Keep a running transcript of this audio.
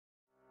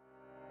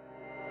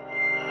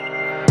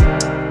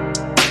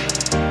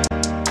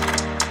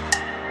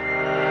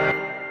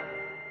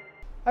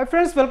Hi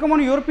friends, welcome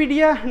on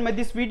YourPedia and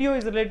this video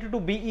is related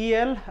to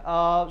BEL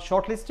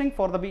shortlisting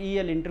for the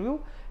BEL interview.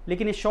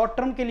 लेकिन ये short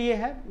term के लिए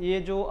है, ये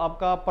जो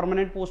आपका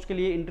परमानेंट पोस्ट के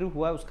लिए इंटरव्यू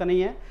हुआ है उसका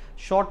नहीं है,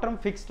 शॉर्ट टर्म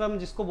फिक्स टर्म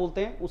जिसको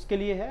बोलते हैं उसके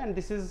लिए है. And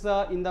this is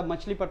in the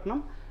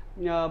Machilipatnam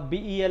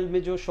BEL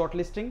में जो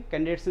शॉर्टलिस्टिंग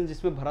कैंडिडेट्स ने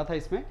जिसमें भरा था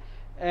इसमें.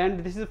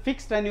 And this is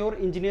fix tenure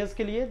engineers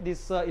के लिए,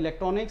 this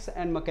electronics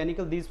and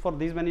mechanical, this for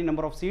this many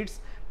number of seats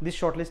this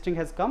shortlisting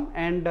has come.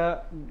 And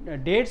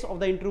dates of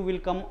the interview will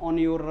come on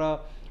your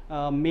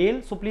mail,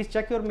 so please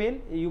check your mail.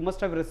 You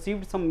must have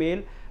received some mail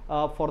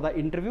for the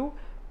interview.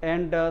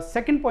 And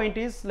second point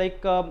is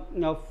like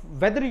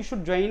whether you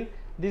should join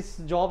these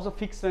jobs of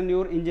fixed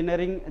tenure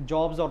engineering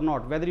jobs or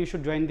not, whether you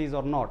should join these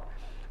or not.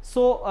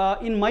 So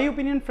in my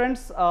opinion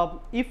friends,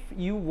 if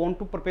you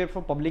want to prepare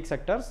for public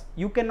sectors,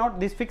 you cannot,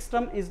 this fixed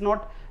term is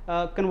not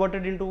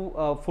converted into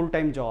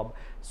full-time job.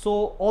 So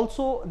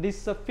also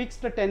this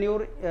fixed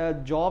tenure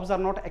jobs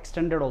are not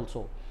extended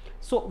also.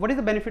 So what is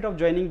the benefit of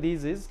joining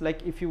these is, like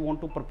if you want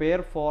to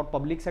prepare for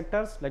public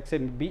sectors like say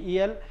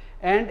BEL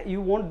and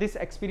you want this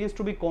experience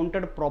to be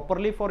counted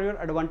properly for your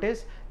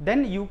advantage,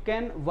 then you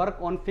can work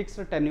on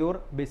fixed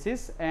tenure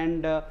basis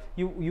and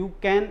you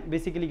can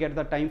basically get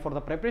the time for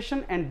the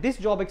preparation, and this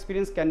job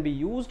experience can be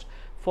used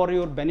for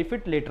your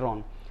benefit later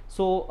on.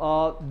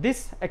 So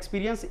this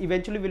experience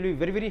eventually will be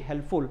very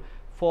helpful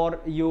for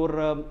your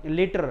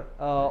later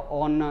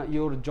on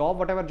your job,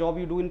 whatever job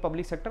you do in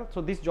public sector.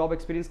 So this job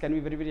experience can be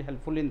very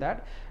helpful in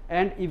that,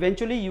 and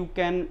eventually you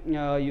can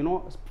you know,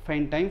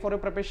 find time for your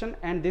preparation,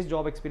 and this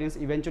job experience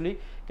eventually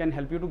can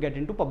help you to get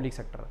into public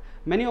sector.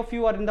 Many of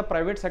you are in the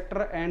private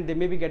sector and they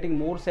may be getting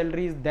more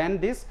salaries than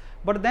this,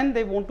 but then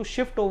they want to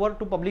shift over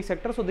to public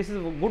sector. So this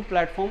is a good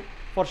platform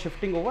for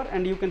shifting over,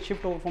 and you can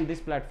shift over from this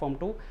platform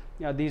to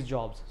these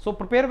jobs. So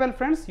prepare well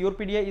friends,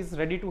 YourPedia is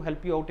ready to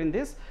help you out in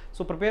this.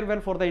 So prepare well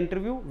for the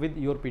interview with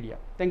YourPedia.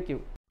 Thank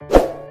you.